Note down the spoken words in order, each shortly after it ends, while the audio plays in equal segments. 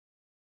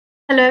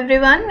Hello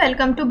everyone,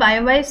 welcome to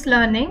BioWise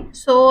Learning.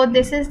 So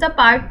this is the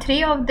part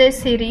 3 of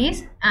this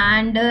series,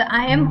 and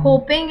I am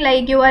hoping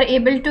like you are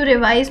able to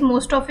revise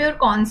most of your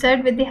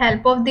concept with the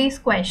help of these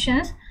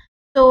questions.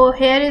 So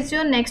here is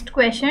your next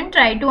question.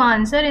 Try to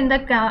answer in the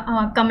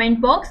comment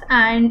box,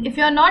 and if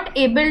you are not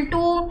able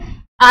to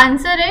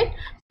answer it,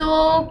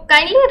 so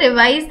kindly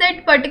revise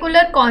that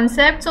particular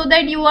concept so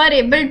that you are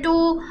able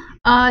to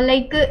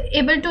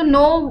able to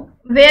know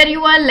where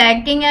you are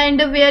lacking and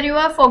where you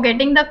are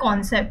forgetting the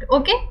concept.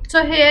 Okay,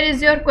 so here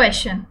is your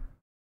question.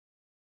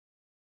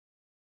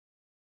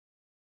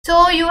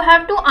 So you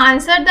have to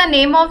answer the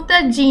name of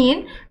the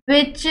gene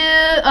which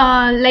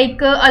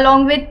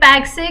along with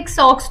PAC6,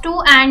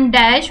 SOX2 and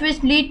DASH,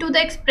 which lead to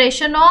the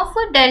expression of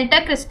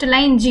delta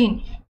crystalline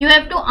gene. You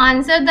have to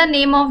answer the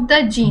name of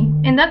the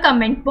gene in the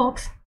comment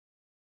box.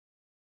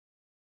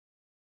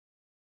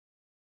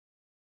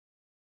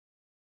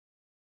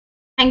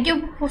 Thank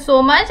you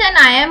so much, and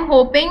I am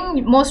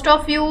hoping most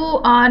of you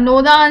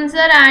know the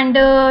answer,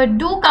 and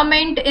do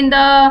comment in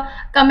the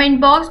comment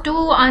box.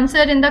 Do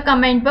answer in the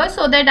comment box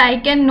so that I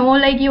can know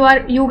like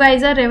you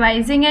guys are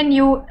revising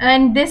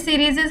and this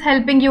series is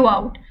helping you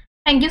out.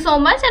 Thank you so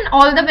much, and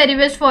all the very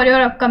best for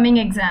your upcoming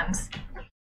exams.